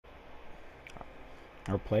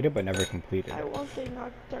Or played it but never completed I it. want the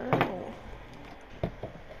nocturnal.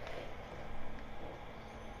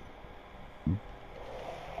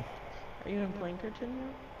 Are you in Plankerton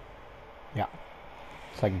yet? Yeah.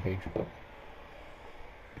 Second page.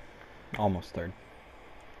 Almost third.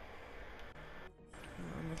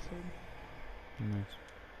 I'm on the third. Nice.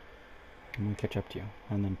 I'm gonna catch up to you,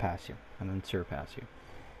 and then pass you, and then surpass you,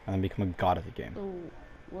 and then become a god of the game. So,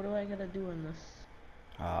 what do I gotta do in this?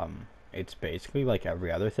 It's basically like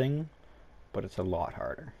every other thing, but it's a lot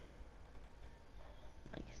harder.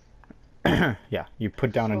 Nice. Yeah, you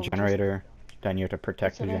put down a So generator, then you have to just,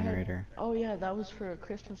 protect the I had. generator. Oh yeah, that was for a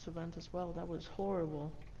Christmas event as well. That was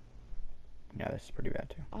horrible. Yeah, this is pretty bad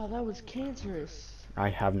too. Oh, that was cancerous. I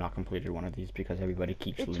have not completed one of these because everybody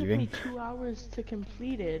keeps It took me leaving. 2 hours to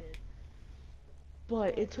complete it,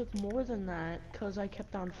 but it took more than that because I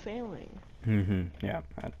kept on failing. Yeah,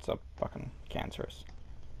 that's a fucking cancerous.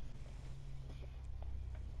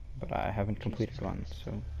 But I haven't completed Jesus one, Christ.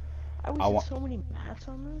 so I I wasted want. so many mats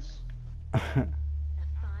on this.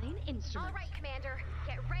 Fine instrument. All right, Commander.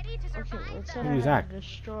 Get ready to Okay, survive it the... said Who I is had that? to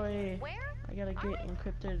destroy. Where? I gotta get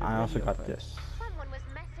encrypted I also radio got parts. this. Someone was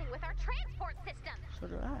messing with our transport system. So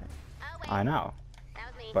do I. Oh, wait. I know,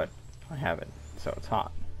 That was me. but I haven't, so it's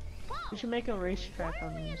hot. We Whoa! should make a racetrack Why are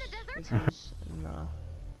on we in these. the With desert? these and,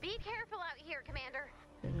 Be careful out here, Commander.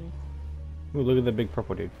 thingy. Ooh, look at the big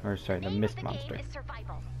purple dude. Or sorry, the Name mist of the monster. game is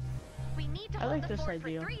survival. We need to I hold like the this fort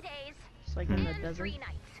idea. for 3 days It's like in the and desert. 3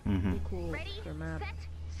 nights. Pretty cool Ready, for a map. set,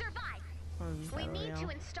 survive. On We Battle need to Royale.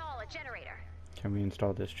 install a generator. Can we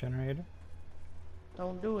install this generator?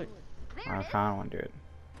 Don't do it. There I it is. kinda wanna do it.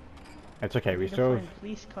 It's okay, we need to still have find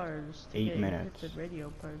police cars to 8 get minutes. encrypted radio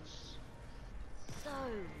parts. So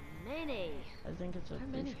many. I think it's a How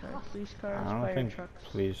police many? car. Oh. Police I cars, don't fire think trucks.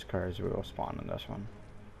 police cars will spawn in this one.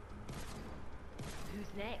 Who's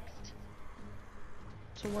next?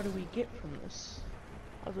 So what do we get from this?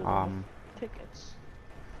 Other than the tickets.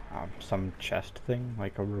 Some chest thing,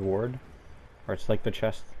 like a reward. Or it's like the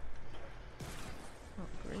chest. Oh,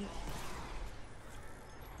 great.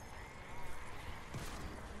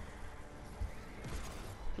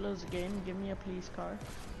 Close the game, give me a police car.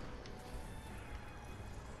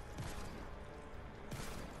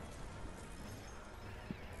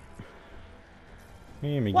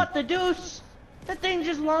 Hey, Miggy. What the deuce? That thing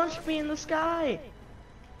just launched me in the sky!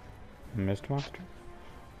 Mist monster?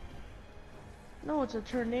 No, it's a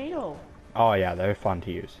tornado. Oh yeah, they're fun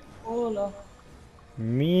to use. Hola. Why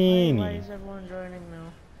Meanie. is everyone joining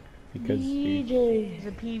now? Because the, DJ. It's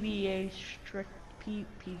a PVA strict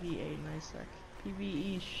PVA, nice sec.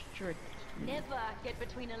 PVE strict. Never get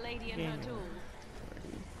between a lady and Game her tools.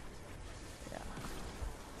 Yeah,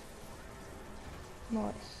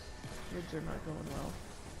 Nice. kids are not going well.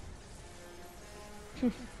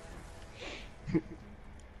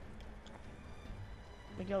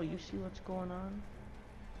 Miguel, you see what's going on?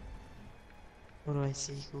 What do I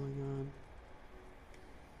see going on?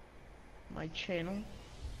 My channel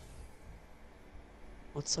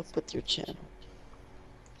What's up with your channel?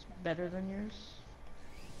 is better than yours.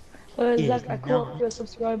 Zach, I Oh, caught up to your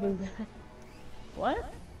subscribers.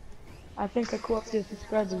 What? I think I caught up to your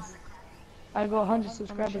subscribers. I got 100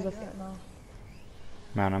 subscribers, I think now.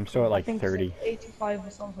 man, I'm still at I like think 30. it's like 85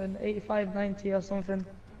 or something, 85, 90 or something.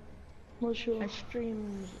 Not sure. I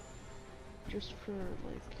streamed just for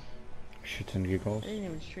like, Shits and giggles. I didn't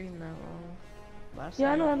even stream that long. Last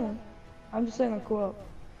Yeah, I night. know. I'm just saying I caught up.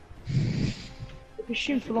 If you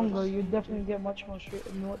stream for longer, you definitely get much more.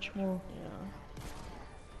 Yeah.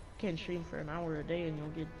 Can't stream for an hour a day and you'll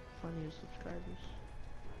get plenty of subscribers.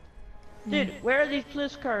 Dude, where are these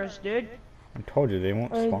police cars, dude? I told you they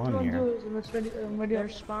won't spawn here. They're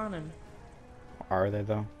spawning. Are they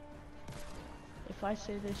though? If I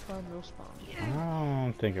say they spawn, they'll spawn. I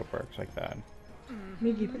don't think it works like that.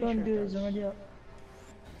 Miggy, Pretty don't sure do it this does. already up.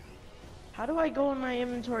 How do I go in my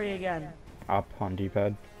inventory again? Up on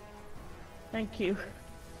D-pad. Thank you.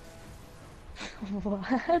 What?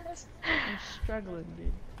 I'm struggling,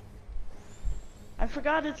 dude. I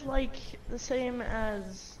forgot it's like the same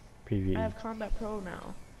as I PvE. have Combat Pro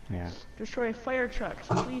now. Yeah. Destroy fire trucks,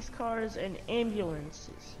 police cars, and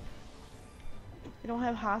ambulances. You don't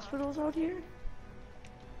have hospitals out here?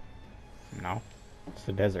 No. It's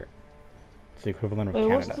the desert. It's the equivalent of Wait,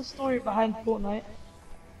 what's Canada. the story behind Fortnite?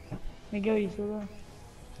 Miguel, you still there?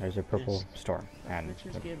 There's a purple storm, and Which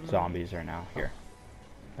is the getting zombies are now here.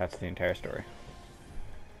 That's the entire story.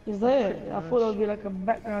 Is there? Pretty I much. thought it would be like a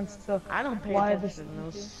background stuff. I don't pay Why attention to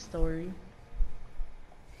this- no story.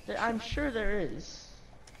 I'm sure there is.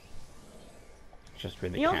 It's just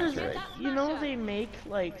really You know, cancerous. you know they make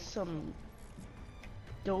like some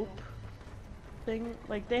dope thing?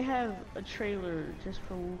 Like, they have a trailer just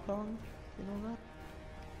for Wukong. You know that?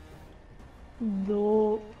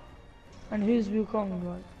 Dope. And who's Wukong?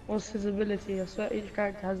 Like, what's his ability? I swear each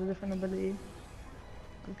character has a different ability.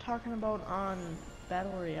 I'm talking about on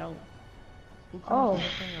Battle Royale. Wukong's Oh. the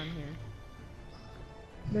thing on here.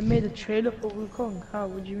 They made a trailer for Wukong. How?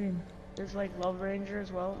 What do you mean? There's like Love Ranger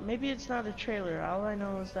as well. Maybe it's not a trailer. All I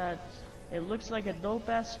know is that it looks like a dope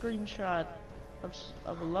ass screenshot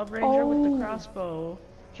of a Love Ranger with Oh. the crossbow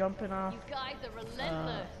jumping off You guys are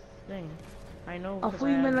relentless. thing. I know. I 'Cause thought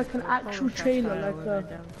you meant have like an the actual Photoshop trailer, file like in a my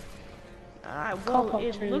down. car Well, park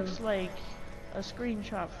it trailer. looks like a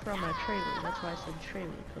screenshot from a trailer. That's why I said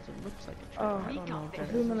trailer, because it looks like a trailer. Oh. I don't know if I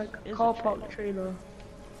that thought you meant like a is car a park trailer. trailer.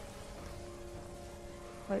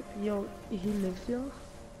 Like, yo, he lives here?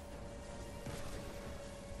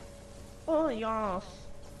 Oh yes.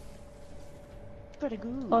 Pretty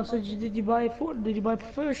good. Oh, so did you buy it did you buy it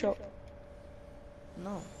for Photoshop?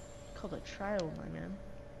 No, it's called a trial, my man.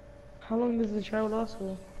 How long does the trial last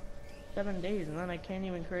for? 7 days, and then I can't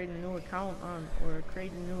even create a new account on, or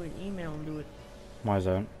create a new email and do it. Why is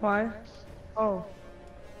that? Why? Oh.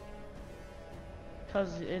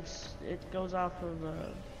 Cause it goes off of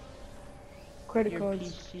Credit your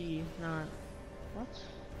cards. PC, not what?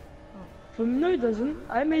 For me, no, it doesn't.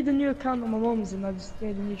 I made a new account on my mom's and I just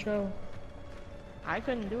made a new trial. I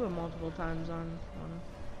couldn't do it multiple times on.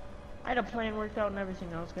 I had a plan worked out and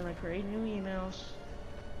everything. I was gonna create new emails,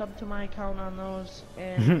 sub to my account on those,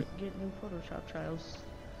 and get new Photoshop trials.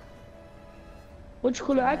 What you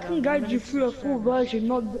call it? I can guide you through a full version.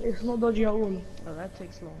 It's not dodgy at all. Oh, that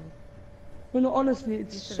takes long. No, honestly, You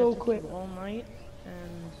it's said so it took quick. you all night,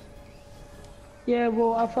 and Yeah,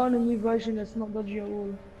 well, I found a new version that's not dodgy at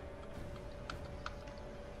all.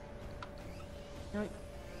 no,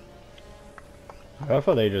 I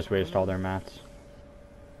thought they just waste all their mats.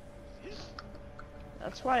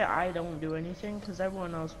 that's why I don't do anything, because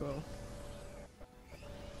everyone else will.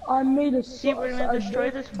 I made a See, we're gonna destroy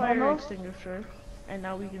this fire banner. extinguisher, and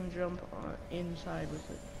now we can jump inside with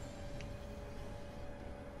it.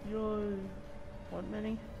 Yo, what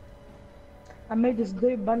many? I made this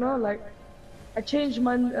dope banner. Like, I changed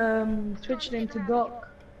my Twitch name to Dark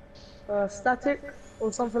Static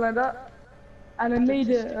or something like that, and I made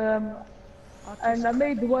it. And I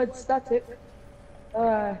made the word static.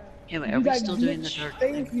 Yeah, but do are we that still doing the glitch dark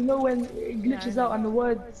thing, thing? you know when it glitches Yeah, I out and the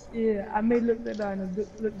words, yeah, I made look like that and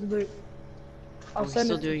it looked dope. Are I'll we send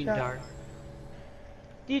still it to doing chat. dark?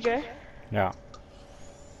 DJ, Yeah.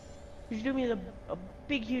 could you do me a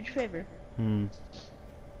big huge favor? Hmm.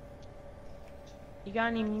 You got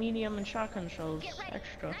any medium and shotgun shells Get ready.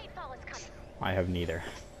 extra? Nightfall is coming. I have neither.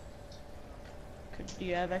 Do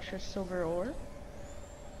you have extra silver ore?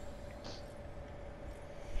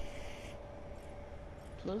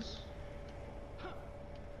 Please?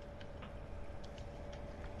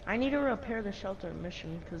 I need to repair the shelter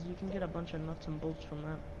mission because you can get a bunch of nuts and bolts from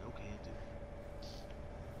that. Okay, dude.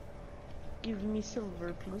 Give me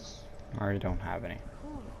silver, please. I already don't have any.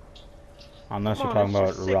 Unless Come you're on, talking it's about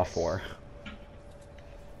just 6. rough ore.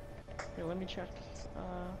 Here, let me check.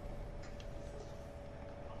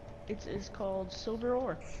 It's called silver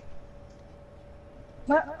ore.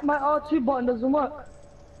 My R2 button doesn't work.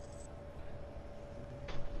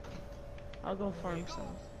 I'll go farm some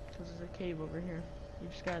because there's a cave over here. You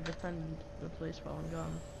just gotta defend the place while I'm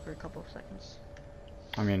gone for a couple of seconds.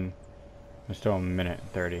 I mean, there's still a minute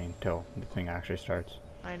 30 until the thing actually starts.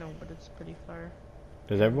 I know, but it's pretty far.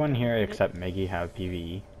 Does everyone here except Miggy have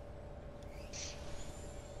PvE?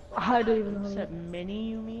 I don't even know. Except mini,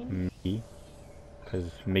 you mean? Miggy? Because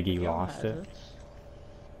Miggy Yo lost has it.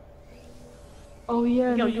 Oh yeah.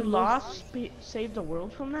 Yo, no, you no, lost Save the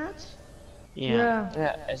World from that? Yeah.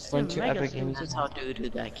 Yeah. It's Yeah, linked to Mega Epic Games Games. That's how doo-doo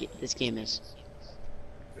this game is.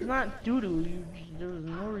 It's not doo-doo. There's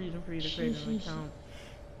no reason for you to create an account.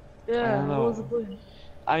 Yeah. don't What know. was the point?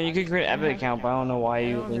 I mean, you could create an Epic account, but I don't know why I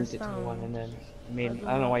you don't linked it to understand. one and then made.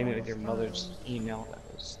 I don't know why you made it with your mother's email.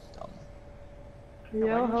 That was dumb.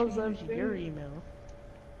 Yeah. Why How's didn't that? you use your email?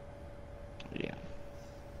 Yeah.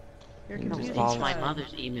 Your No, computer it's problem. my died.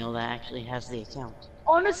 mother's email that actually has the account.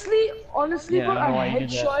 Honestly, Yeah, bro, I know why I you did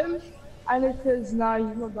that. headshot him, and it says, nah,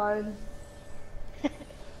 he's not dying.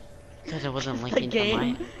 Because I wasn't The linking to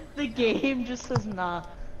my. game just says nah.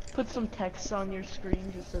 Put some text on your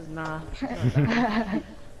screen. Just says nah.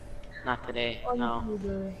 Not today. No. Honestly,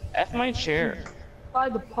 the F my chair. guy,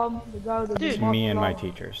 the pump, the guy with the Dude. It's me and my martial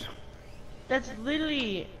art. teachers. That's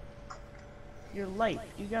literally your life.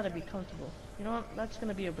 You gotta be comfortable. You know what? That's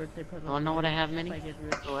gonna be a birthday present. Wanna know what I have, if Minnie? I get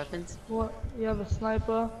rich. The weapons? What? You have a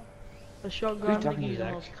sniper? The Who's shotgun. talking Give you to the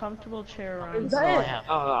Zach? most comfortable chair around. Is That's that all I it? have.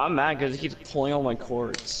 Oh, I'm mad because he keeps pulling all my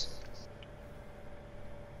cords.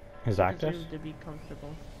 Is active? Deserve to be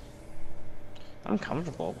comfortable. I'm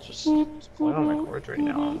comfortable, just pulling all my cords right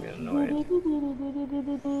now. I'm getting annoyed.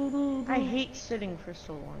 I hate sitting for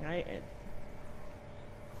so long. I'd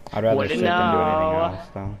rather Wouldn't sit than do anything know. else,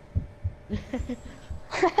 though.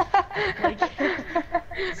 Like,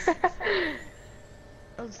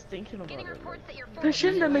 I was thinking about Getting it. reports that your Push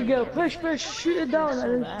in, then Miguel. Push, shoot it down.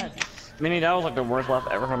 So bad. Minnie, that was like the worst laugh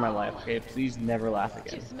ever in my life. Okay, please never laugh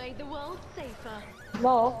again. just made the world safer.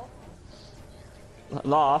 No.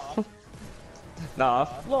 Laugh.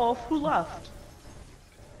 Laugh. Wolf, who left?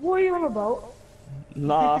 What are you on about?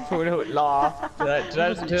 Laugh. Who laugh?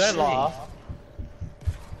 Did I laugh?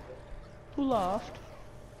 Who laughed?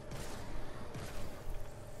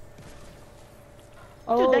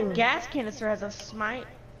 Oh, Dude, that gas canister has a smile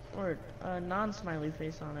or a non-smiley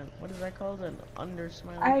face on it. What is that called? An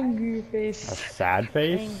under-smiley? angry A face. sad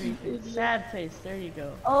face? Angry face. Sad face. There you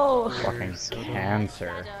go. Oh, Fucking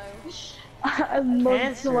cancer. I'm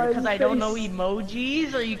Cancer, because I don't know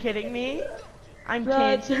emojis. Are you kidding me? I'm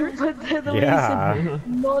cancer. But then the way Yeah. you said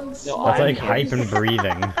non-smiley. It's like I'm hype and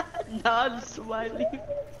breathing. Non-smiley.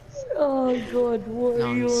 Oh god, what are you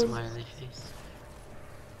on? Non-smiley face.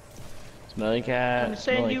 Smelly cat. I'm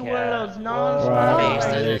sending smelly you cat. one of those Right, non-smiley Face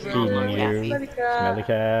I doesn't just grow eating on you. caffeine. Smelly cat. Smelly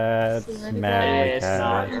cat. Smelly Smelly It's cat.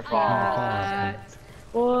 not your fault.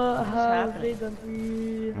 What have happening? they done to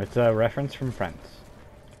you? It's a reference from Friends.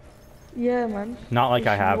 Yeah, man. Not like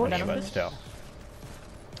I have What? any, but still.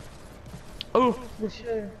 Oh! The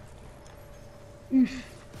show. Oof.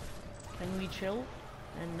 Can we chill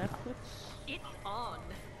and Netflix? It's on.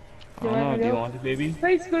 I don't know, do you want to, baby?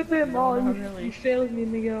 Face go to him. Oh, Not you, really. you failed me,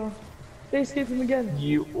 Miguel. Face go to him again.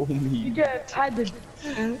 You owe You me. get padded.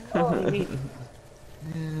 Oh,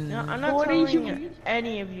 No, I'm not What are telling you-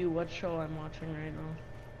 any of you what show I'm watching right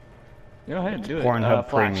now. Go ahead, do it. Pornhub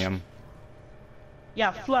Flash. Premium.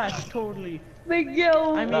 Yeah, Flash, totally.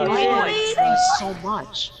 Miguel. I mean, No, Why it do I is. freeze so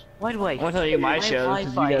much? Why do I? I want to tell you my My show, because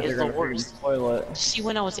you Wi-Fi guys is are the gonna worst. freaking spoil it. See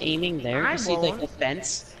when I was aiming there? I You see like won't. the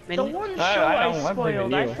fence? The Minnie? one show I I, don't want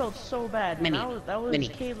spoiled, you. I felt so bad. Minnie, That was Minnie.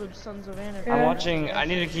 Caleb's Sons of Anarchy. Yeah. I'm watching, I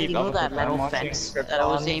need to keep You know up that with it. I'm metal watching fence that I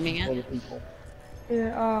was Krypton aiming at? for the people.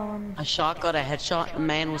 Yeah, A shot got a headshot. A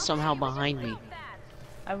man was somehow behind me.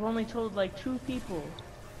 I've only told like 2 people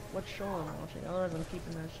what show I'm watching. Otherwise, I'm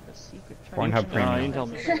keeping that shit a secret. Pornhub No, Premium. you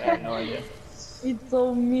told me. I have no idea. he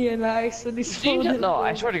told me and I actually told him. No,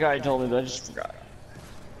 I swear to God, you told me, but I just forgot.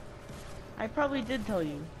 I probably did tell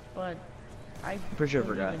you, but I Pretty sure I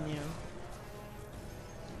believe forgot. in you.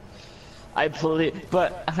 I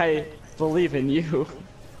believe in you.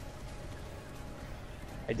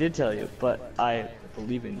 I did tell you, but I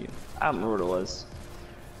believe in you. I don't remember what it was.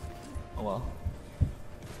 Oh well.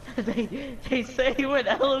 they say when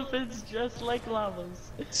elephants just like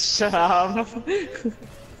llamas. Shut up. That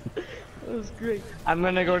was great. I'm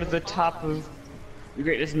gonna go to the top of the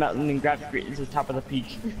greatest mountain and grab the greatest at the top of the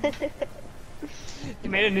peak. He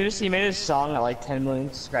made a song at like 10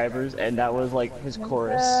 million subscribers, and that was like his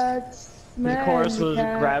chorus. His chorus was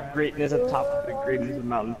grab greatness at the top of the greatest of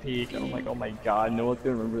mountain peak. And I'm like, oh my god, no one's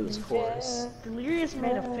gonna remember this chorus. Delirious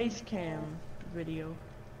made a face cam video.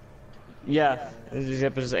 Yeah, this is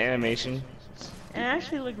just animation. And it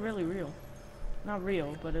actually looked really real. Not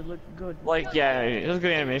real, but it looked good. Like, yeah, it was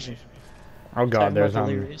good animation. Oh god, there's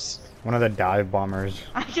Delirious. one of the dive bombers.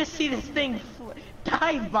 I just see this thing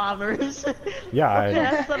dive bombers. Yeah,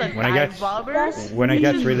 That's not a when it dive gets- bomber. when it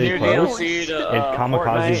gets It's really just close, DLC to, it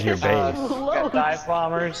kamikazes Fortnite. your base. Got dive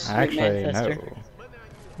bombers. Actually, no. Manchester.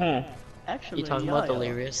 Actually, You talking yeah, about yeah.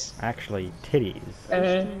 Delirious? Actually, titties.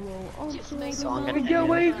 Song Miguel,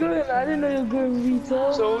 where you going? I didn't know you were going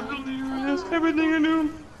retard. So delirious, everything I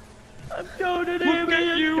do. I'm going to Look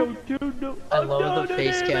at you. I love the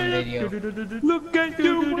face cam video. Look at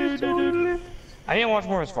you. I need to watch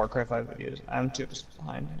more of his Far Cry 5 videos. I'm 2 episodes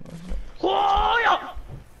behind. Oh, yeah.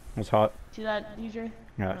 It's hot. See that, DJ?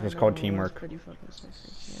 Yeah, I it's know, called it was teamwork. Pretty fucking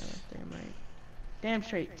sexy. Yeah, damn right. Damn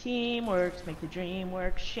straight. Teamworks make the dream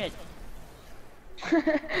work. Shit.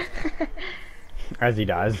 As he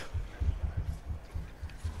dies.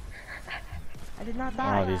 I did not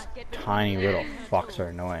die. Oh, these tiny little fucks are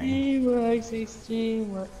annoying. Teamwork, says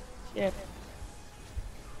teamwork. Shit.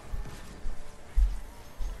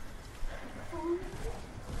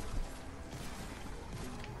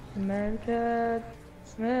 Smelly cat,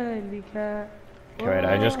 smelly cat. Okay, wait,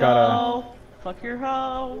 I just gotta. Oh, fuck your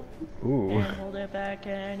hoe. Ooh. Can't hold it back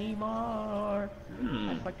anymore.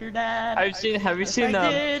 I fuck your dad. Have you seen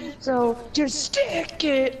I did. So just stick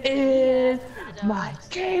it in my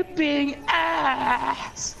gaping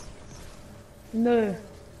ass. No.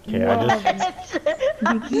 Okay, I just.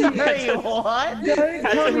 Sorry, what?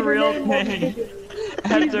 That's a real thing.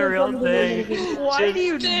 That's a real thing. Why do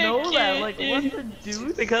you Just know stick that? it Like, in. what the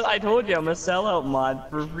deuce? Because I told you I'm a sellout mod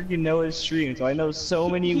for freaking Noah's stream, so I know so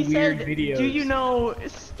many He weird said, videos. do you know,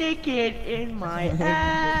 stick it in my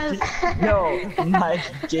ass? No, my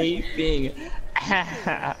gaping.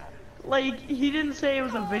 Like, he didn't say it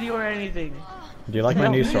was a video or anything. Do you like my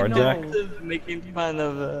No, new sword, no. Jack? Making fun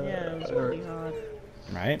of. Yeah, it was really hard.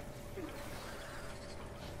 Right?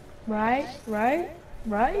 Right? Right?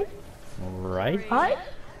 Right?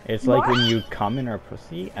 It's like when you come in her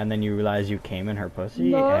pussy, and then you realize you came in her pussy,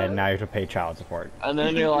 No. and now you have to pay child support. And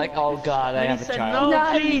then you're like, oh god, I And he have a said, child. no,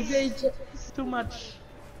 Nah, please. it's It's too much.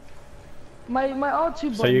 my R2 So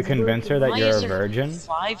you button's convince her broken. that Why you're is a there virgin?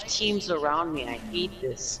 5 teams around me? I hate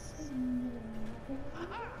this.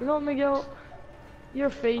 You know, Miguel, you're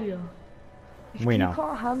a failure. We You know.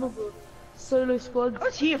 can't handle the solo squad. How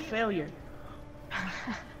is he a failure?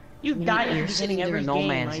 You die at You're the sitting beginning of there every in no game.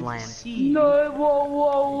 man's I land. see. No,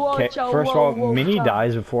 whoa, Okay, chow, first of all, whoa, Minnie chow.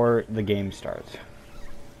 dies before the game starts.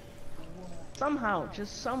 Somehow,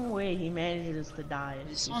 just some way, he manages to die.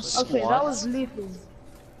 It's not Okay, that What? was lethal.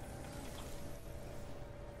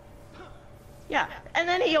 Yeah, and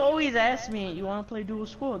then he always asks me, "You want to play dual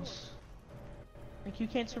squads?" Like, you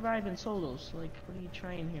can't survive in solos. Like, what are you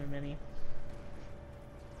trying here, Minnie?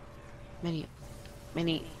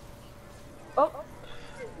 Many. Oh,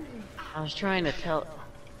 I was trying to tell.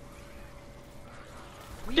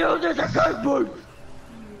 Yo, there's a guy.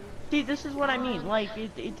 See, this is what I mean. Like,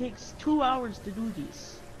 it takes 2 hours to do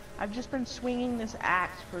these. I've just been swinging this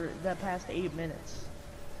axe for the past 8 minutes.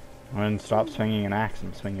 Then stop swinging an axe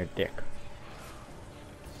and swing your dick.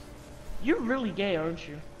 You're really gay, aren't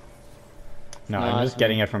you? No, No, I'm that's just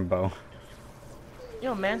getting it from Bo. You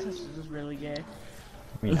know, Mantis is really gay.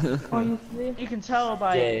 I mean, honestly. You can tell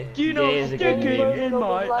by, Gay. do you know, Gay is a stick good it name. in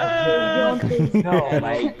my ass. No,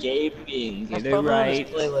 my gaping. Get it right.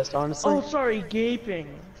 Playlist, honestly. Oh, sorry, gaping.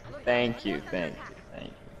 Thank you.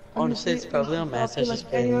 Honestly, it's probably on I feel Master's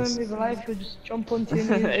like anyone playlist. in his life would just jump onto your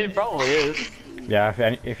name. It probably is.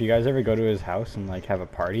 yeah, if you guys ever go to his house and like have a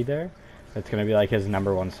party there, it's gonna be like his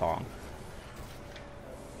 #1 song.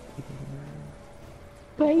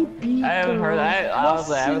 Baby I haven't heard that.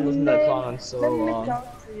 Honestly, I haven't listened to that song in so long.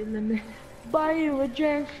 Let me buy you a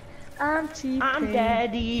drink. I'm T-Pain. I'm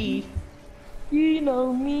daddy. You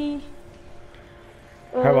know me.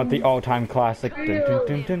 How about the all-time classic? Dun, dun,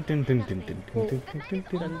 dun, dun, dun, dun, dun, dun, dun, dun, dun,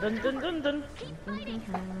 dun, Dun dun dun dun dun.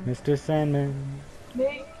 Mr. Sandman,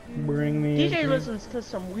 Make bring me a DJ drink. listens to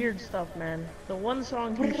some weird stuff, man. The one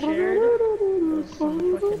song he shared was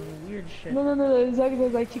some fucking weird shit. No, exactly.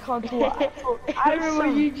 Like you can't talk. I remember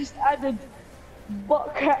Some- you just added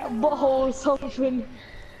butthole or something.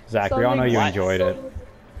 Zach, we all know you What? enjoyed it.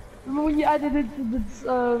 Remember when you added it to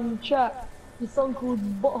the chat? The song called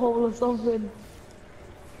Butthole or something.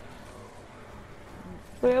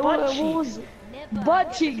 Wait, Butt what was cheeks. it?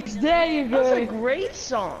 Butt cheeks. There you That's a go. great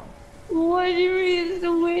song. What do you mean it's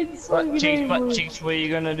a weird song? Butt cheeks, what are you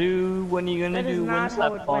gonna do? When are you gonna That is do when not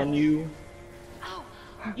how it slap on went. you?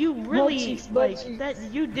 You really cheeks, butt like cheeks. that.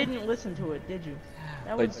 You didn't listen to it, did you?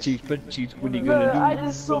 That Butt was. cheeks, what are you No, gonna do? I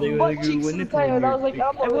just saw What are you butt gonna do cheeks when in the it's title and I was like, I'm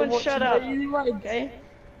not Everyone watching shut that, up, you might. Okay.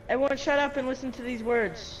 Everyone, shut up and listen to these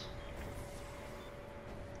words.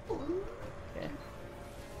 Okay.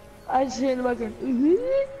 I just hear in the background.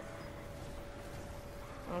 "Ooh."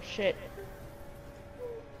 Oh shit.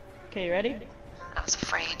 Okay, you ready? I was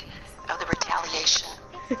afraid of the retaliation.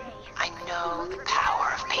 I know the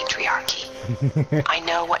power of patriarchy. I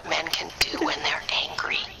know what men can do when they're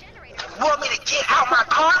angry. You want me to get out my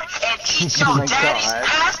car and eat your my daddy's God.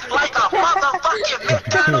 ass like a motherfucking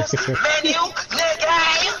McDonald's menu,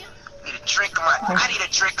 nigga? I need a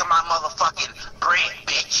drink of my motherfucking bread,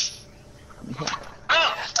 bitch.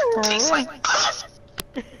 Tastes like puss.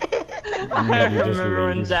 I You just remember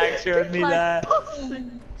when leave. Zach showed me that. Storm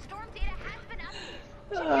data has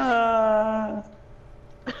been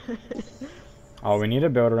Oh, we need to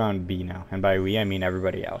build around B now, and by we I mean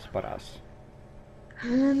everybody else but us.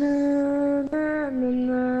 And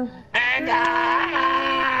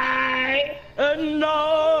I.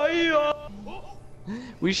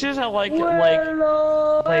 We should have like most. We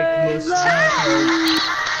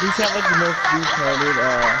should have like the most retarded.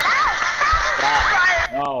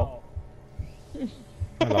 Oh.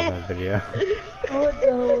 I love that video. What the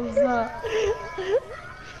hell was that?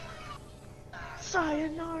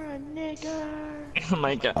 Sayonara, nigga. Oh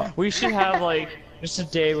my god. We should have like just a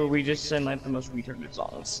day where we just send like the most retarded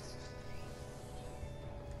songs.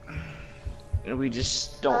 And we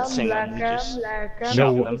just don't sing them. We just shout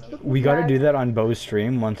No, them. we gotta do that on Bo's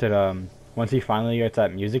stream once it once he finally gets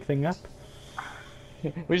that music thing up.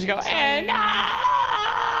 We just go and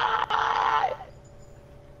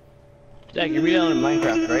Jack, you're reading in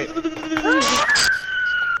Minecraft, right?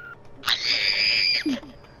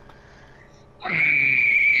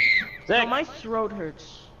 Oh, my throat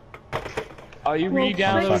hurts. Are you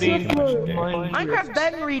re-downloading Minecraft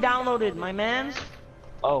been re-downloaded, my man.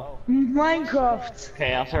 Oh. Minecraft.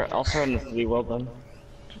 Okay, I'll start on the 3 world then.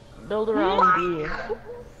 Build around B.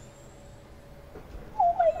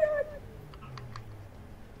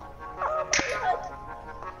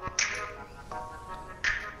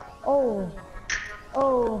 Oh.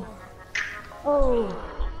 Oh. Oh.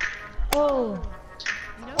 Oh.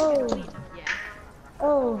 Oh.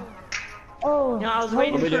 Oh. Oh. You know, I was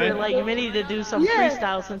waiting for like Minnie to do some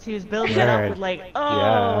freestyle since he was building it up with like,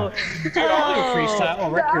 oh, Dude, I'll do a freestyle. I'll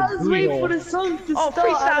wreck your I was waiting for Google. the song to Oh, start.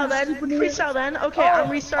 freestyle then. Freestyle then. Okay, I'm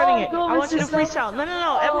restarting it. I want you to freestyle. No, no,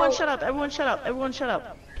 no. Everyone shut up. Everyone shut up. Everyone shut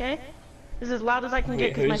up. Okay? This is as loud as I can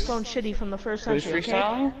get because my phone's shitty from the first Who's century. Okay?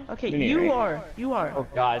 freestyling? Okay, Me, you right? are. You are. Oh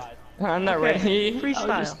god. I'm not Okay, ready.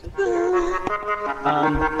 freestyle. Yeah.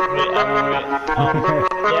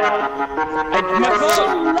 My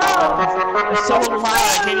phone! It's so loud, I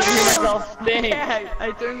can't even hear myself think. Yeah,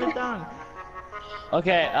 I turned it down.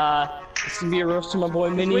 Okay, this can be a roast to my boy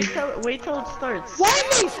Minnie. Wait till it starts. Why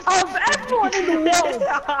me? Out of everyone in the world,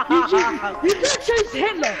 you could choose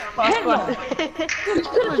Hitler. Hitler. You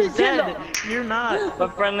could choose Hitler. You're not. My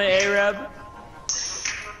friendly Arab.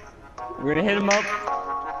 We're gonna hit him up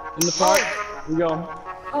in the park. Here we go.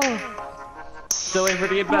 Oh. Still waiting for it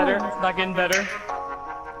to get better. It's not getting better.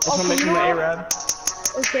 That's what I'm making my Arab.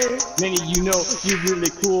 Okay. Minnie, you know you're really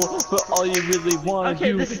cool, but all you really wanna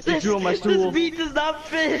do is drill my stool. This beat does not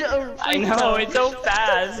fit. I know, it's so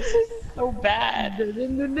fast. So bad.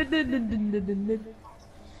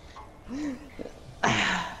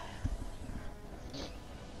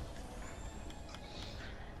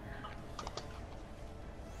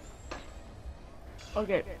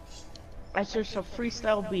 Okay. I searched a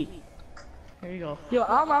freestyle beat. Here you go. Yo,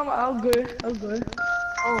 I'll go. I'll go.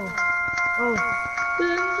 Oh. Oh.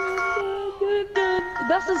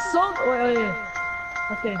 That's a song. Oh, yeah.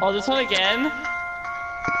 Okay. Oh, this one again?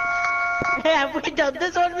 Have we done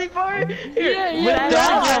this one before? Here, Yeah.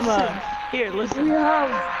 listen. Here, listen. We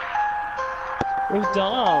have. Where's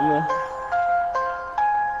Dom?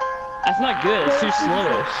 That's not good, it's too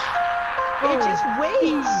slowish. It just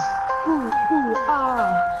waits. Ooh,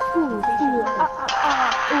 ah. Ooh, ah.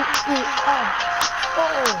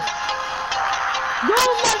 Oh. Go,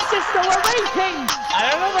 Manchester, we're waiting. I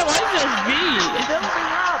don't know if I like this beat. Building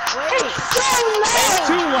up. Wait. It's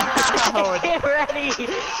too loud. Get ready.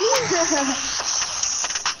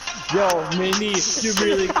 Yo, Minnie, you're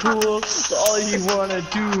really cool, but all you wanna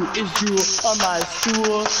do is drool on my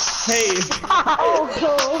stool. Hey,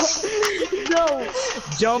 No.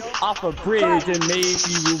 jump off a bridge and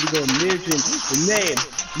maybe we'll go mission. The name,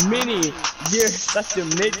 Minnie, you're such a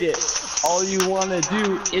midget. All you wanna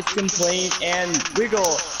do is complain and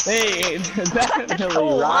wiggle. Hey, that didn't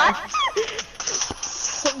really rhyme.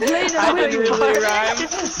 That didn't really rhyme.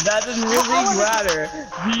 That doesn't really matter.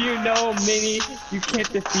 Do you know, Minnie, you can't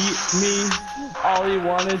defeat me. All you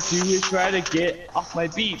wanna do is try to get off my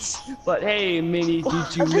beats. But hey, Minnie,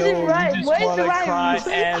 did you know you just wanna cry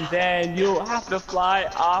and then you'll have to fly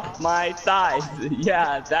off my thighs?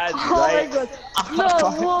 Yeah, that's right. My God. No,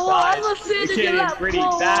 I'm not saying You're it getting like pretty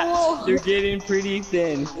fat. You're getting pretty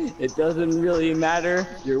thin. It doesn't really matter.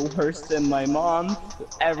 You're worse than my mom.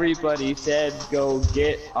 Everybody said go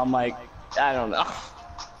get on my. I don't know.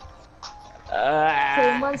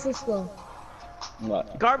 Okay, Manchester.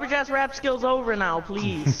 What? Garbage ass rap skills over now,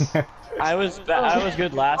 please. I was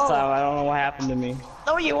good last time. I don't know what happened to me.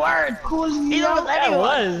 No, you weren't. Neither was I anyone.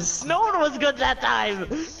 was. No one was good that time.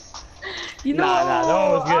 You know, Nah, no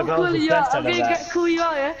one was good. I'm That was calling the you out. best I'm out of gonna that. get call you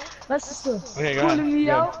out, yeah? Manchester. Okay, go ahead. Calling me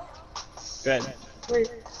Go. out. Good. Wait,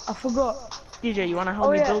 I forgot. DJ, you wanna help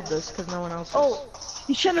Oh, me yeah. build this? Cause no one else is. Oh,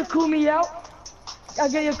 you trying to call me out? I'll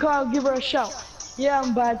get your car, I'll give her a shout. Yeah,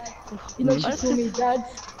 I'm bad. You know, she called me dad.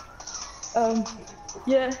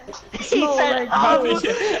 Yeah. He Smell said,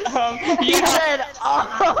 like He said,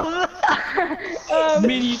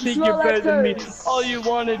 Minnie, you think smell you're better like than me. toes. All you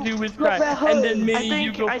wanna do is cry. like And then hoes. Minnie,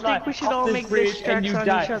 you go I fly think we should off all this make bridge diss and you tracks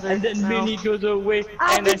on die. each other And then now. Minnie goes away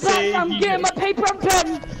I'll and be I say back, I'm getting my paper and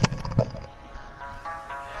pen.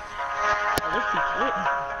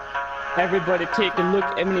 Everybody take a look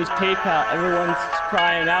at Emily's PayPal. Everyone's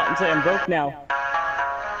crying out and saying I'm broke now.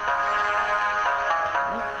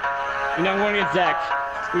 You know I'm going to get Zach.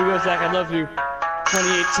 Here we go, Zach. I love you.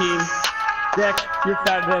 2018. Zach, you're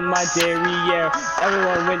fatter than my derriere.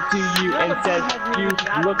 Everyone went to you and said you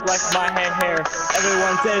look like my hair.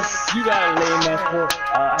 Everyone says you got a lame ass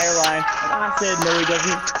hairline. And I said no, he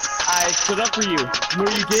doesn't. I stood up for you. You know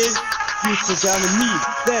what you did? You stood down with me.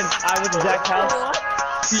 Then I went to Zach's house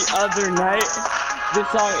the other night. This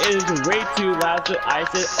song is way too loud, so I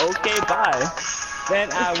said okay, bye.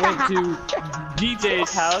 Then I went to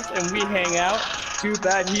DJ's house and we hang out. Too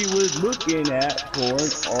bad he was looking at porn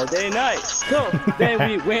all day night. So then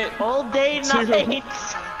we went all day night.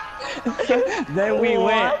 Then we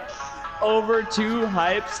went over to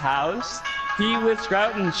Hype's house. He was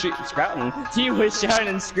sprouting. He was shouting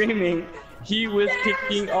and screaming. He was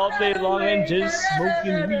kicking all day long and just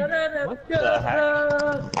smoking weed. What the heck?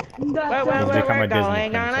 We're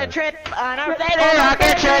going on a trip, on a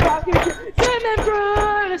rocket trip. Swimming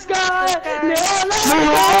through the sky.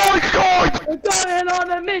 We're going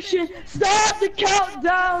on a mission. Start the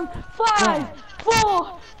countdown. 5,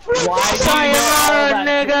 4, 3.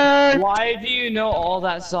 Why do you know all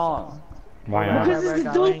that song? Why not? Because it's the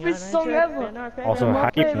dopest song ever. Also, how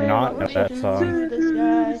do you not know that song?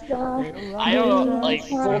 I don't like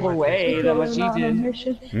full the way that much you did.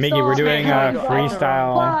 Miggy, we're doing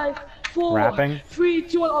freestyle 5, 4, rapping. 3,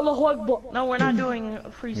 2, 1, Allahu Akbar. No, we're not doing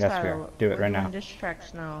freestyle. Yes, we are. Do it right now. Diss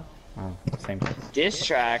tracks now. Oh, same thing. Diss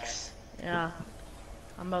tracks. Yeah.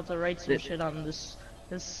 I'm about to write some shit on this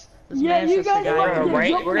Yeah, you guys guy. are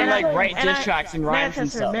We're gonna like write diss tracks and rhymes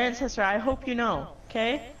and stuff. Manchester, I hope you know,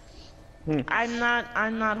 okay? I'm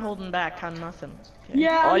not holding back on nothing. Okay?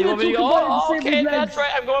 Yeah, Oh, you want me to go? Oh, okay, legs. that's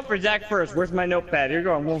right. I'm going for Zach first. Where's my notepad? Here you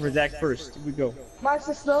go. I'm going for Zach first. Here we go. My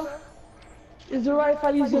sister, is it right if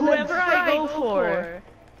I use your legs? Whoever I go for,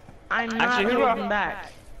 I'm not Actually, holding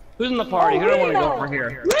back. Who's in the party? Who do I want to really go for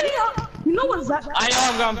here? Really? You know what Zach? I know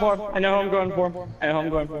who I'm going for. I know who I'm going for. I know who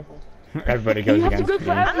I'm going for. Everybody goes You have to against go for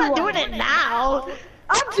me. I'm not doing it now.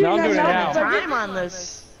 I'm doing No, I'm doing it that now. Time on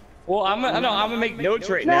this. Well, I'm gonna make notes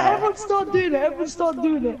right Now now. everyone start doing it. Everyone start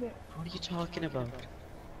doing it. What are you talking about?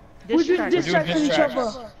 We're doing Diss tracks. distracting each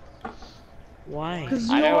other. Why? Because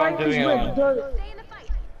I you know know I'm doing it on.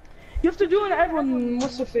 You have to do it. Everyone,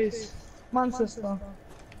 what's your face? Manchester.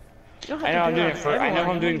 You don't have I to know I'm do doing it it for first. I know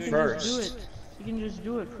everyone. I'm doing You can just first. do it. You can just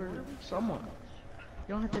do it for someone.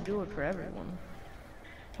 You don't have to do it for everyone.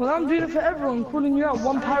 Well, I'm doing it for everyone. Calling you out.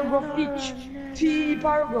 1 paragraph each. T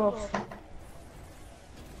paragraph.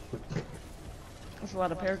 That's a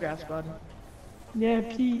lot of paragraphs, bud. Yeah,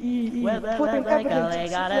 P-E-E. We're Putting going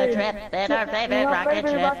evidence on a trip in our favorite rocket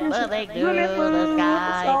ship, moving through the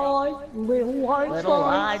sky. Little white Little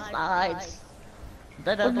slides. white slides.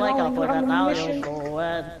 Didn't like up with a thousand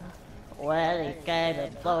forward. When he came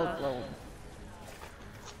and so close.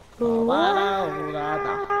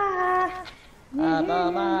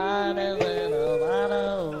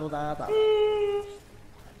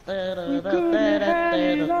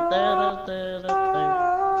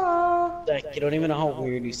 Zach, you don't even know how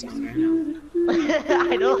weird you sound right now.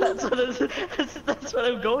 I know that's what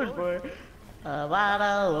I'm going for.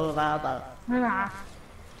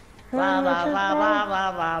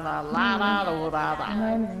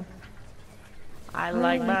 I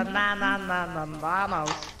like bananas.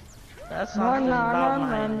 That's something about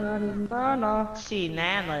my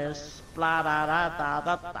bananas. Blah da da da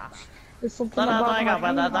da da. It's something But I like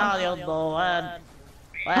about about the Italian boy.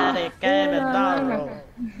 When it came and down.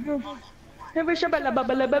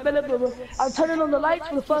 I'm turning on the lights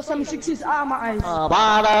for the first time in 6 years. Ah, my eyes.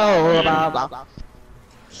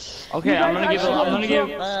 Okay, I'm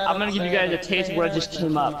gonna give you guys a taste of what just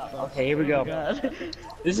came up. Okay, here we go.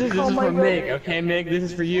 This is for Mig. Okay, Mig, this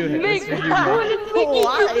is for you. This is for you,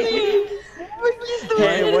 Mig.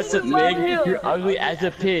 Hey, what's up, Mig? You're ugly as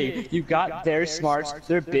a pig. You got their smarts,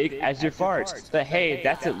 they're big as your farts. But hey,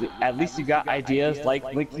 that's at least you got ideas like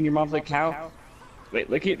linking your mom's account. Wait,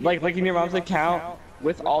 linking your mom's account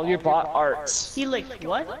with all your bot arts. He licked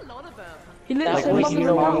what? He licked Like his linking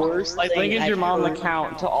your mom's mom, like linking your mom's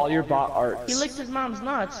account to all your bot arts. He licked his mom's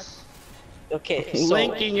nuts. Okay, so,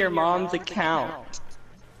 Linking your mom's account.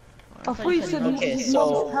 I thought you said okay, his so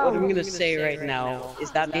mom's what house. I'm gonna say right now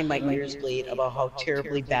is that made my ears bleed about how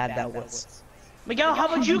terribly bad that was. Miguel, how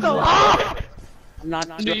about you go? Oh! I'm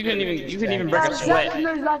not. Dude, you couldn't even break a Zach sweat.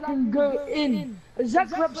 knows I can go in.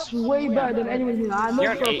 Zach raps way better than anyone here. I know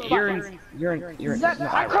You're for a an fact. you're an Zach, no,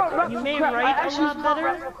 I can't rap You for may crap. I write a actually lot can't better,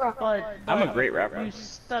 rap for crap. but I'm a great rapper. you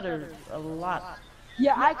stutter a lot.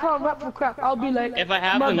 Yeah, I can't rap for crap. I'll be like, If I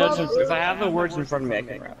have my the notes, brother- if I have the words in front of me, I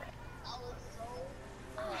can rap.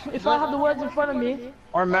 if I have the words in front of me.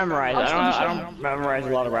 Or memorize. I don't memorize a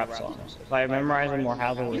lot of rap songs. If I memorize them or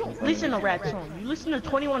have the words You in don't front of listen me. to rap songs. You listen to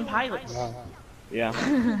 21 Pilots. Yeah.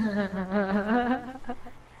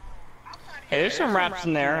 Hey, there's some raps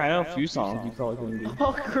in there. I know a few songs you probably couldn't do.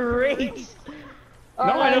 Oh, great. No,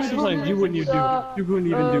 I know some songs you wouldn't even do. You couldn't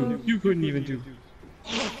even do. You couldn't even do.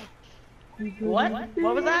 What?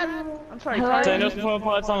 What was that? I'm sorry, So I Carter. know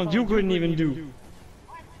some songs you couldn't even do.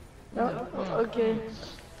 Okay.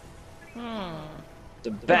 The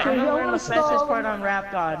I'm bet. gonna learn the fastest part on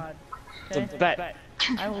Rap God. The Okay? bet.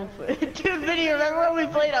 I will put dude, video. Remember when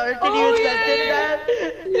we played our videos that did that?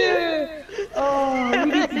 Yeah. Oh, we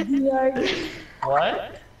need to be like.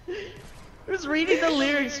 What? I was reading the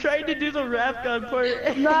lyrics, trying to do the Rap God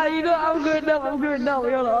part. Nah, you know I'm good now. I'm good now.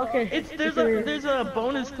 Yolo, okay. There's a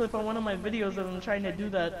bonus clip on one of my videos that I'm trying to do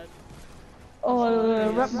that.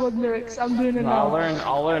 Oh, rap god lyrics. I'm doing it now.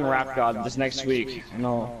 I'll learn Rap God this next week.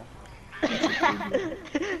 No.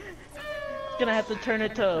 Gonna have to turn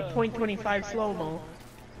it to 0.25 slow-mo.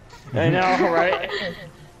 I know, right?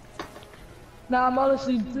 Nah, I'm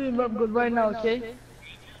honestly doing rap god right now. Okay.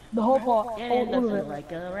 The whole part, Yeah, all of nothing it.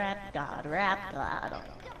 like a Rap God, Rap God.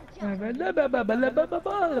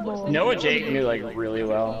 Noah Jake knew like really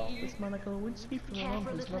well. This Monica would speak for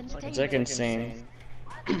the It's like insane.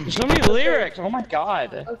 There's so many lyrics. Oh my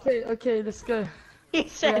god. Okay, let's go. He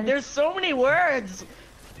said there's so many words.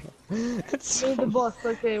 It's Be the boss.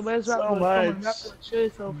 Okay, where's rap so god? Come on, much. rap god, show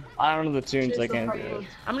yourself. I don't know the tunes. I can't do it.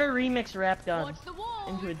 I'm gonna remix Rap God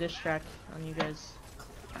into a diss track on you guys.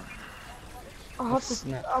 I have to.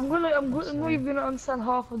 I'm not even gonna understand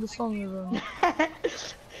half of the song even.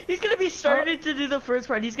 He's gonna be starting to do the first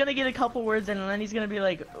part. He's gonna get a couple words in, and then he's gonna be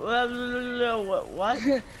like, what?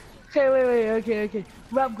 Okay, wait, okay.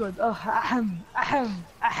 Rap god. Oh,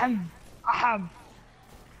 ahem.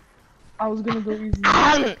 I was gonna go easy.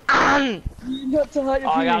 Not to hurt your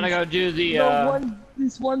Oh, I gotta feelings. go do the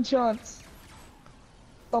This one chance.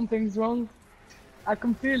 Something's wrong. I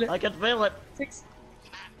can feel it. I can feel it.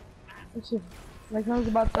 Like I was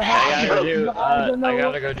about to I happen.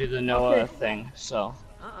 gotta go do the Noah thing. So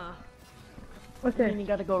Okay. You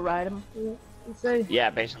gotta go ride him. Say. yeah,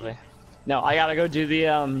 basically. No, I gotta go do the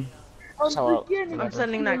solo. I'm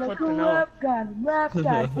sending that clip to Noah. Noah. Rap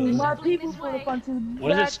God, my people for the fun to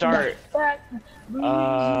When does it start?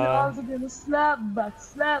 Arms are gonna slap back.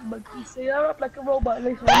 You say I rap like a robot,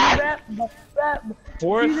 like rap.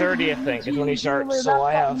 4:30, I think, is when he starts. So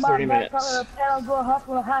I have 30 minutes.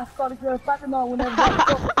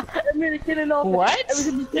 What?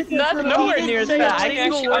 Not nowhere near as fast. I can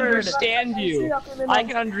actually understand you. I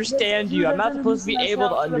can understand you. I'm not supposed to be able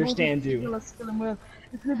to understand you.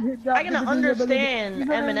 I can understand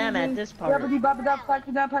Eminem at this part.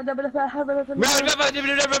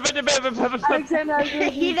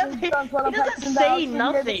 He doesn't say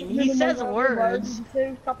nothing. He says words.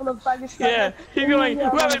 Yeah, he's going.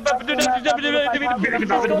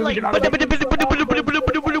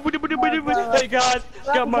 Hey guys,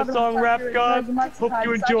 got my song Rap God. Hope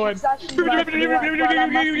you enjoyed. The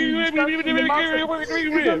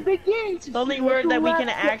only word that we can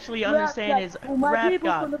actually understand is Rap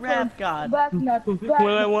God, Rap God.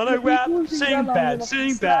 When I wanna rap, sing bad,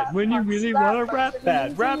 sing bad. When you really wanna rap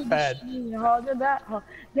bad, rap bad.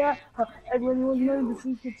 Everyone knows the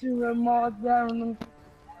secret to Mars down.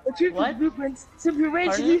 The truth What? is blueprints. Simply rage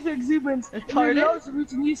Pardon? youth exuberance. Pardon? It loves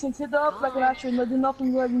roots and use and set up like an astronaut. Do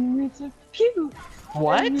nothing more than reaches. Pew!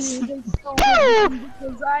 What?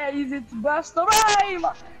 Because I use it to burst the rhyme!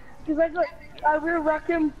 Because I will rock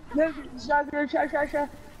him.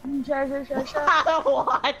 What?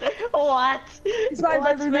 What?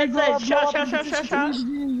 What's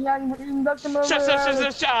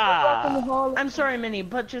that? I'm sorry, Minnie,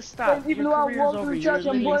 but just stop. Your career's over. You're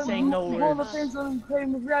literally saying no words.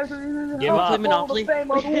 You ever play Monopoly?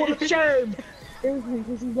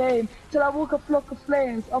 This is game. Till I woke a flock of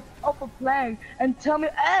flames up a flag and tell me,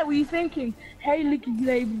 what are you thinking? Hey, licky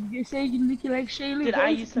lady, say you licky like Shaylee. Did I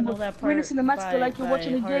used to know that part? We're the master like you're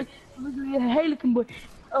watching a heart. game. Hey, looking boy.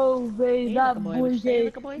 Oh, babe, Hey, that looking boy, boy would you say gay.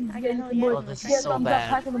 looking boy? I can know you. Oh, this is so bad.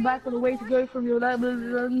 Back on the back of the way to go from your lab.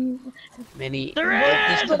 Many, There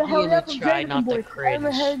this is! could be in a try not to cringe,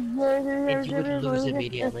 and you would lose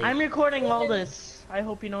immediately. I'm recording all this. I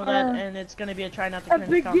hope you know that, and it's gonna be a try not to I'm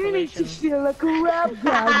cringe beginning to compilation. feel like a rap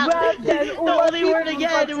god. Rap god. The only word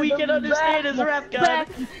again we can understand is rap god.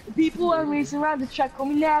 People are racing around the track, call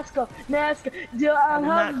me NASCAR. Deal I on will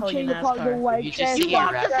not how call to you change the part of the NASCAR. white You just trash. can't You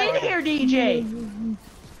walked rap us in god. here, DJ.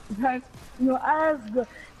 You know, ask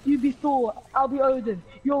You be Thor, I'll be Odin.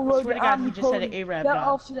 You're I swear Rogan, to God, I'm he just said Tony. Arab Then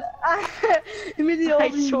God. after that, immediately I I'll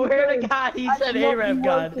be swear to dead. God, he I said should not be Arab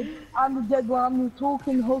God. woken. I'm the dead one, I'm the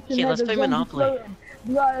talking, hulking Okay, head, let's a play zombie Monopoly. floating.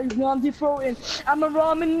 Right, I'm defroating. I'm a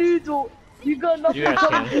ramen noodle. You got nothing You guys to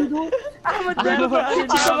can. noodle. I'm a dead I'm a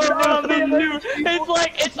ramen noodle. It's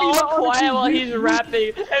like it's all quiet while he's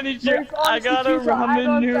rapping, and he's But just, it's I honestly got a true, so I ramen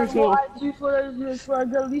don't understand noodle. what I do for a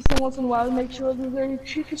girl at least once in a while, make sure that they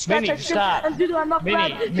treat scratch Minnie, that shit stop. and do enough Minnie, bad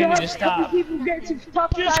to Minnie, help just stop. people get to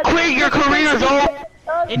tough Just quit your career, though.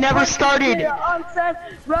 It never started.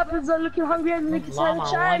 Rappers are looking hungry and looking Llama,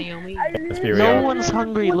 sad what and do you mean? Let's be No real. one's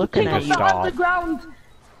hungry looking at you. Stop. Underground.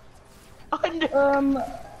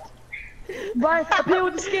 Right, appear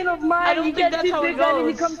with the skin of I mine, don't you think get that's too how it big and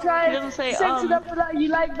you goes. come He try doesn't say, sex it up for that. You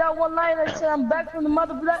like that one line, I say I'm back from the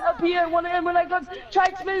mother, but up here, one of them when I got try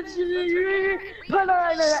to put on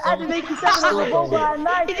I didn't make you seven of a boba at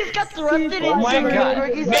night. He just got thrusted Oh my into God.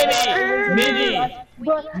 it.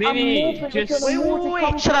 Minnie, just-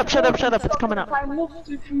 Wait. Shut up, it's coming up. I moved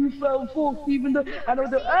to forth, even though I know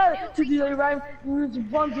the to do the rhyme, one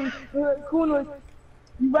corner.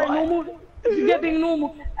 You write normal. You get being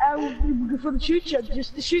normal for the future,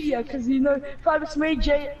 just to shoot you, because you know, Five Ray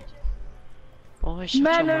J. Oh, shut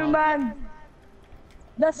Man, your oh mouth. man.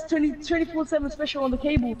 That's 24/7 special on the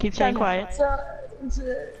cable. Keep staying channel. quiet. So,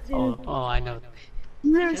 Oh, I know.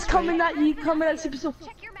 it's coming at you, super so.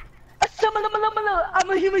 I'm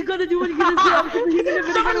a human, gonna do what you're gonna do. I'm a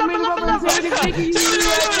human, gonna make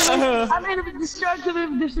I'm in a destructive,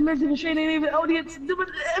 dismantle, training, even audience,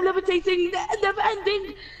 levitating, never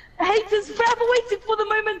ending. Haters forever waiting for the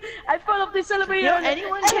moment. I fell off this celebrator. You know,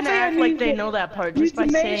 anyone can act like they know that part just by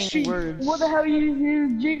saying words. What the hell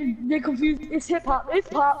you're confused? It's hip hop. It's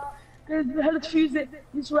pop. How to fuse it?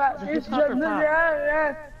 It's rap. It's hip hop or pop?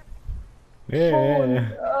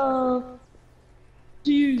 Yeah.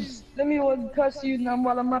 Use. Let me curse you now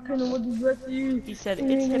while I'm rapping and what the rest of you. He said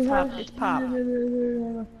it's hip hop, it's pop.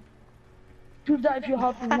 Prove that if you're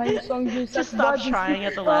happy with my song, Just stop trying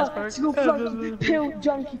at the last part. Pill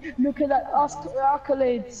junkie, look at that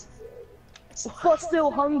accolades. But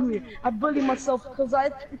still hungry. I bully myself because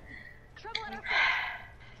I.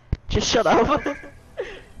 Just shut up.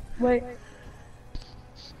 Wait.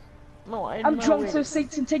 No, I'm drunk, so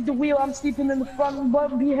Satan take the wheel. I'm sleeping in the front,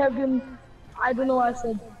 but be heaven. I don't know what I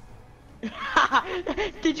said.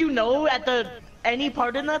 Did you know at any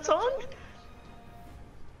part in that song?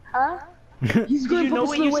 Huh? Did you know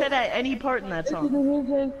what you said at any part in that song?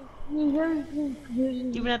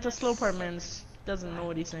 Even at the slow part, man doesn't know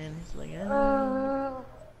what he's saying. He's like,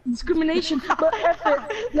 discrimination, but effort,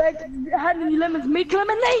 like handing you lemons, make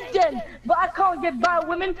lemonade then. But I can't get by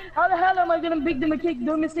women. How the hell am I gonna bake them a cake?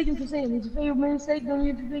 Don't mistake him for saying it's a favorite mistake. Don't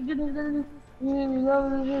you think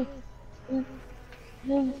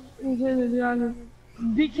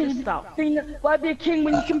be king. Stop. Why be a king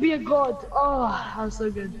when you can be a god? Oh, that was so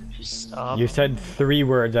good. Stop. You said 3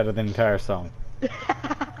 words out of the entire song.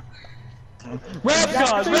 Rap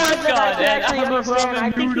God, Rap God, and actually I'm a understand. I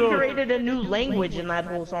ramen think he noodle. created a new language in that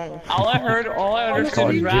whole song. All I understood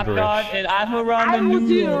was Rap gibberish. God, and I'm a I ramen will do it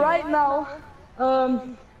noodle. right now.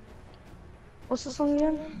 What's the song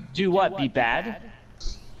again? Do what? Be bad?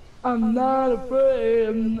 I'm not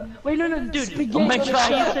afraid. Wait, no, Dude, spaghetti oh my on the God.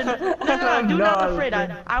 shot. No, do not No. afraid.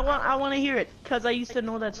 I want to hear it because I used to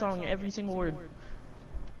know that song every single word.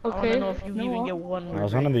 I want Okay. to know if you even get one That word.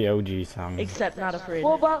 was one of the OG songs. Except not afraid.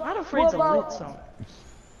 What about- Not afraid's what a about- lit song.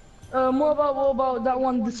 What about that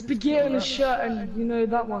one? The spaghetti on the shirt, and you know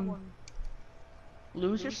that one.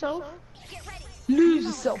 Lose yourself? Lose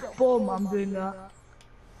yourself. Boom, I'm doing that.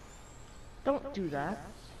 Don't do that.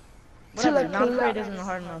 Till I Whatever. Not afraid collapse. isn't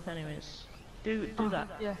hard enough, anyways. Do that.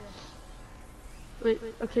 Yeah. Wait.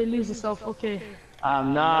 Okay, lose yourself. Okay.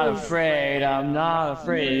 I'm not afraid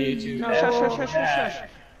to No, shush.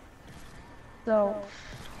 So.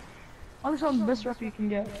 I'm just on the best rapper you can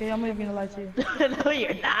get. Okay, I'm not even gonna lie to you. No,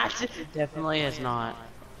 you're not. Definitely is not.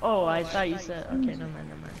 Oh, I thought you said. Okay, never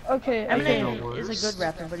mind. Okay. Eminem is a good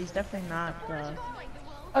rapper, but he's definitely not.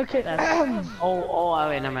 Okay. That's- Oh,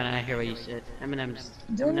 wait, never mind, I hear what you said. Eminem's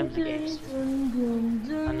the gangster.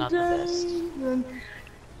 I'm not the best.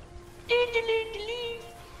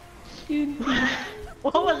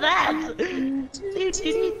 What was that?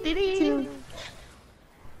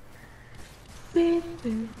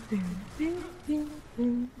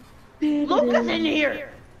 Luca's in here.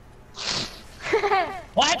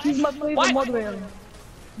 What? He's my favorite What? moderator.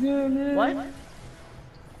 What?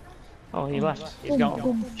 Oh, he left. He's gone.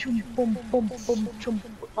 Good, Shut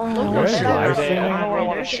live up. I streaming. don't know what I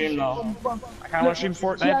want to stream though. I kind of want to stream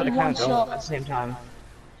Fortnite, but I kind of don't at the same time.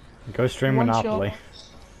 Go stream One Monopoly.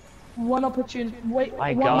 one opportunity. Wait,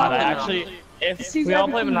 My one God, moment. actually, if Sees we all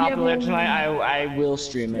play everything Monopoly here, tonight, I will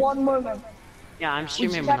stream it. One moment. Yeah, I'm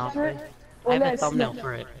streaming capture Monopoly. it, I or have a let's thumbnail look.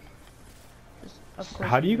 for it. Of course.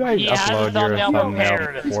 How do you guys He has a upload your thumbnail thumbnail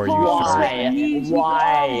prepared. before His you palms start? sweat, knees weak,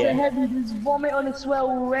 Why? arms are heavy, there's vomit on his swell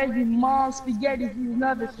already, mom spaghetti, he's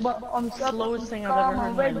nervous, but on the surface Slowest he's thing I've calm ever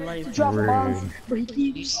and heard in ready my to life. drop bombs, Rude. but he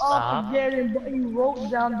keeps Stop. forgetting, but he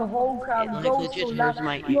wrote down the whole crowd, It, like, goes legit so hurts loud,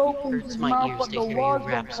 my he opens hurts his my mouth, ears but to the hear you words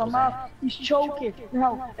rap don't so come bad. out, he's choking,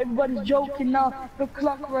 now, everybody's joking now, the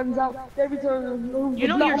clock runs out, every time, You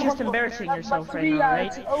know you're just embarrassing yourself right now,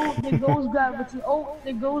 right? Oh, there goes gravity, oh,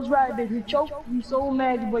 there goes rabbit, he choked, he's so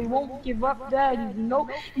mad, but he won't give up, daddy, no,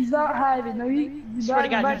 he's not having, no, he's Swear to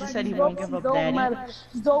God, back, he just said he won't give up, daddy.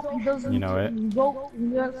 He's dope, he doesn't, You know it. he's dope, he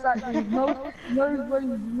doesn't start, he knows what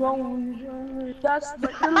is wrong, that's the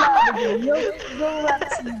lab again, yo, go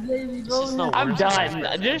back, baby, go. I'm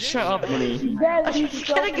done. Just shut up, Minnie. You better be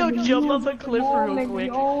Gotta go jump off a cliff real quick.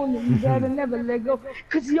 You better never let go,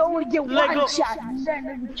 cause you only get Let go. one shot, you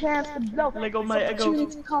never have a chance to blow. Let go, my ego.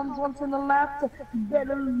 Opportunity comes once in a lifetime, you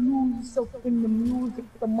better lose yourself in the music,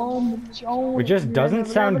 the moment you own It just doesn't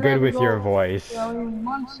sound good with your voice.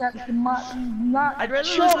 One shot, you might not. I'd rather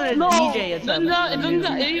listen to DJ at some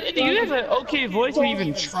You have an okay voice to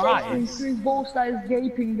even try. Both sides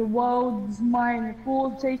gaping, the world is mine,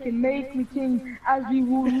 full taken, make me king, as we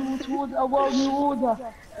rule towards a world new order.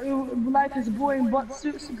 Life is boring, but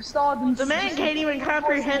stardom. The man can't even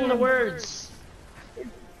comprehend the words.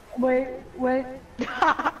 Wait.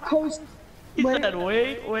 Coast. He said,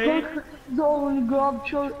 wait. Going grub,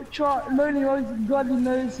 learning all his godly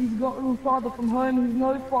knows he's got no father from home, he's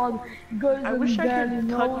no father. He goes I wish I could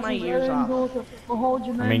cut my ears off.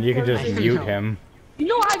 I mean, you can just mute him. You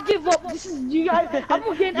know, I give up. This is you guys. I'm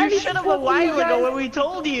not getting You any should have support a from while you ago guys. when we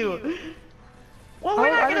told you. Well, we're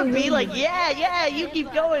not gonna be like, yeah, you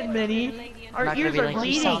keep going, Minnie. I'm Our not gonna ears be are like,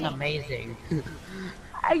 you sound bleeding. amazing.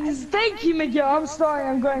 Thank you, Miguel. I'm sorry.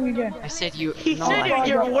 I'm going again. I said you. He No, said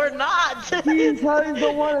I, we're not. Please, hurry,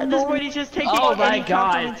 don't want to At this know. point, he's just taking Oh my any God,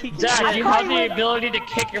 compliments he can Zach, get. you have the ability to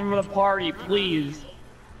kick him from the party, please.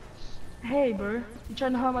 Hey, bro. You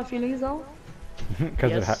trying to hurt my feelings, though?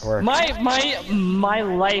 Because Yes. it works. My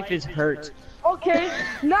life is hurt. Okay,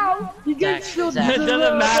 now you get Zach, feel Zach. It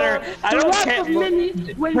doesn't matter. I don't care.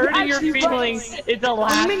 When Hurting your feelings is the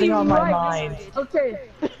last thing on my mind.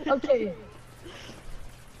 Okay.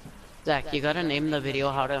 Zach, you gotta name the video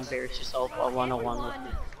 "How to Embarrass Yourself" or 101 with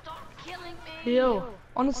me. Yo,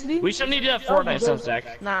 honestly. We should need to do that Fortnite stuff,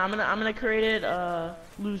 Zach. Nah, I'm gonna create it.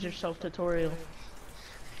 Lose yourself tutorial.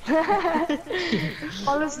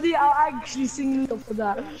 Honestly, I'll actually sing for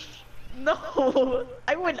that. No,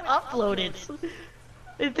 I wouldn't upload it.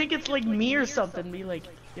 They think it's like me or something. Be like,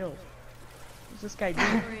 yo, what's this guy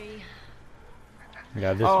doing?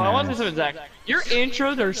 Yeah, this Oh, I want man. to say Zach. Your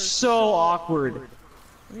intros are so awkward.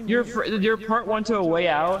 Your part 1 to A Way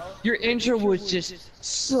Out. Your intro was just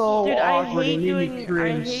so Dude, I awkward hate and made doing. me I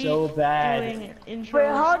crimp hate so bad. doing intros.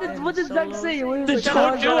 Wait, what did and Zach solos. say? What The was joke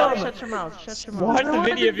that? do him. Shut your mouth. Shut your mouth. Watch the What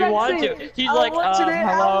video did if you Zach want say? to. He's I'm like, watching it, I'm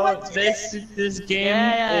hello, watching this game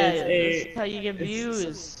Yeah, is this a is how you get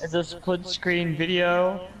views. it's a split screen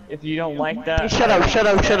video. If you don't like that, Shut up.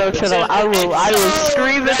 I will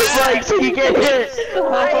scream at the mic so you get hit.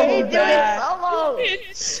 I hate doing solo.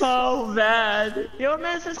 It's so bad. Yo,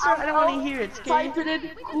 man, sister, I don't want to hear it. Type it in,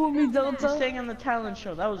 call me I'm Delta. staying on the talent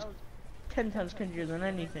show. That was 10 times cringier than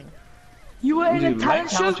anything. You were in a Dude, my talent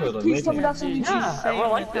talent show? show was Please tell me amazing. that's on YouTube. Yeah, Saying I the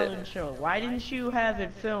liked it. talent show. Why didn't you have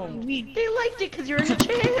it filmed? They liked it because you're in a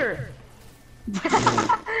chair.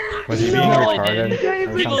 Was he being No, I retarded didn't.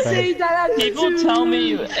 or People something? Say that as People too- tell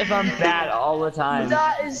me if I'm bad all the time.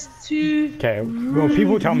 That is too. Okay, well,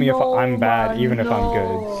 people tell me if I'm bad, even if I'm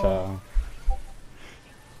good, No. so.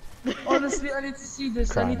 Honestly, I need to see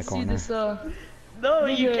this. Cry I in need the to see corner. this. No,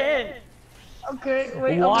 you Yeah. can't. Okay,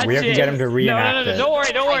 wait. Watch We have to it. get him to reenact no, it. don't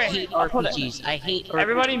worry, don't I worry. hate I'll put it- RPGs. I hate RPGs.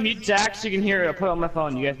 Everybody mute Zach so you can hear it. I'll put it on my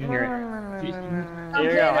phone. You guys can hear it. There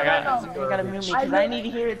you go. I got it. You gotta mute me I because know- I need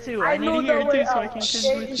to hear it too. I I need know to hear the it way too so I out. can Okay,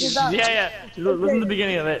 convince is you. it that? Yeah. Listen to the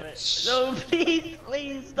beginning of it. No,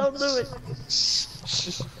 please, don't do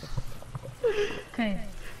it. Okay.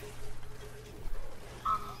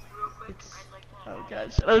 Oh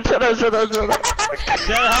god, shut up.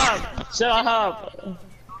 Shut up.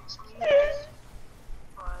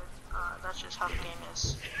 That's just how the game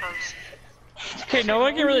is. Okay, no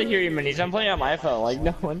one can really hear you, Minis. I'm playing on my phone. Like,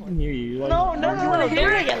 no one can hear you. Like, No,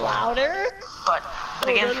 hearing it louder. But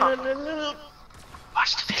the game No, no, no, no.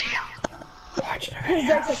 watch the video.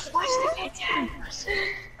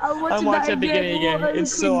 I'm watching the beginning again.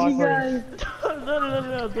 It's so awkward.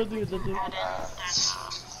 No, don't do it.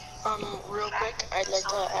 Real quick, I'd like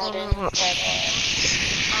to add in that the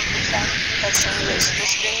fact that someone is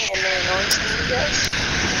listening and they're annoying to you guys,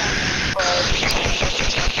 but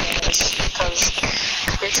because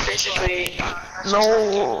it's basically No,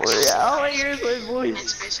 all I hear is my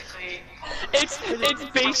voice. It's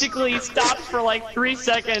basically stopped for like 3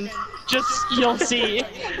 seconds. Just you'll see.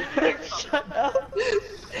 Shut up.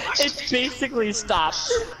 It's basically stopped.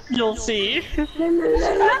 You'll see. That's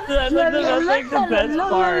like the best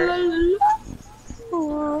part.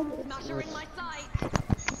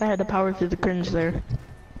 I had to power through the cringe there.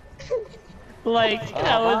 Like,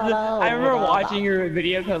 I remember watching your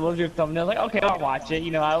video because I loved your thumbnail. Like, okay, I'll watch it.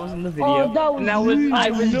 You know, I was in the video. Oh, that was rude.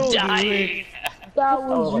 I was dying. That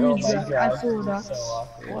was rude, my Jack. God, I saw that. so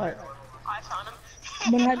awkward. What?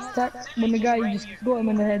 When I had stack, when the guy just got him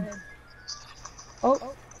in the head.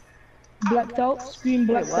 Oh, blacked out. Screen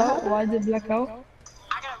blacked out. Why did it black out?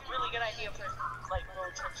 I got a really good idea for like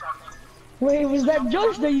little trick shot thing. Wait, was that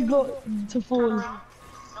Josh that you got to fall?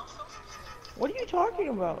 What are you talking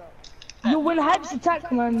about? You when Hype's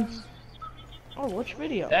attack, man. Oh, which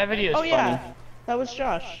video? That video is Oh funny. yeah, that was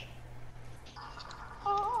Josh.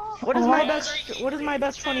 What is my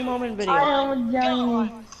best funny moment video? I am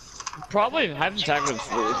Johnny. Probably Hype Attack was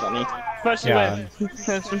really funny. Especially Yeah. when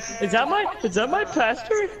is that my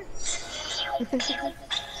plaster?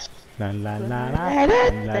 La la la la la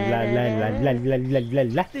la la la la la la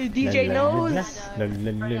la. DJ knows. I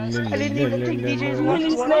didn't even think DJ's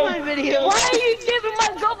watched one of my videos. Why are you giving my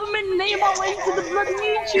government name away to the bloody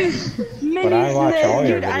YouTube? But I watch all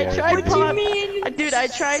your Dude, I videos. tried dude. Dude, I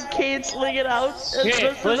tried canceling it out as Okay,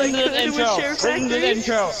 best as I listen to could this with intro. Listen to this SHAREfactory.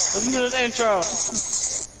 intro. Listen to this intro.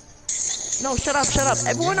 No, shut up.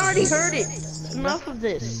 Everyone already heard it. Enough of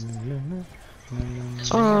this.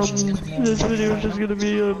 This video is just gonna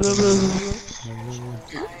be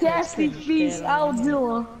Gassy feast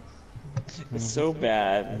outdoor. It's so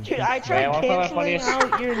bad. Dude, I tried Wait, I wanna find the canceling funniest-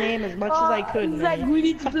 out your name as much as I could, Zach, man. we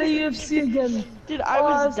need to play UFC again. Dude, I Oh,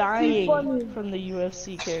 was that's too dying funny. from the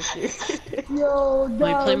UFC character. Yo, that Will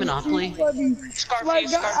you play was Monopoly? too funny. My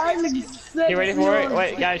God, Alex said You ready for it? yo.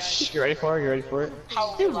 Wait, guys, shh, you ready for it? You ready for it?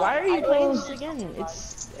 Dude, why are you playing this again?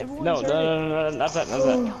 It's everyone's No, heard no, it. no, no, no, not that, not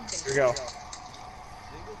that. Here we go.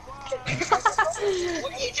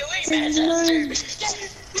 What are you doing, man?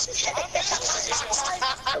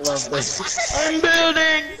 I love this. I'm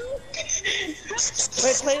building!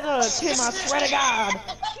 Wait, play the Tim, I swear to God!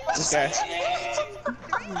 Okay.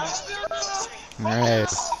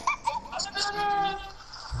 Nice.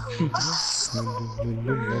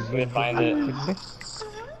 Let me find it.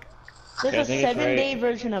 There's Yeah, I a think it's 7-day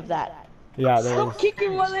version of that. Yeah, there's Stop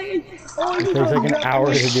kicking my leg. Oh, you like an got hour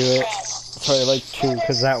me. to do it. Sorry, like 2,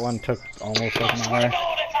 because that one took almost like an hour.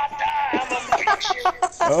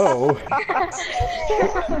 Oh.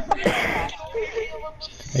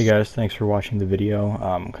 Hey guys, thanks for watching the video.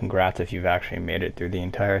 Congrats if you've actually made it through the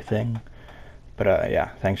entire thing. But yeah,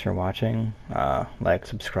 thanks for watching. Like,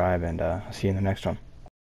 subscribe, and see you in the next one.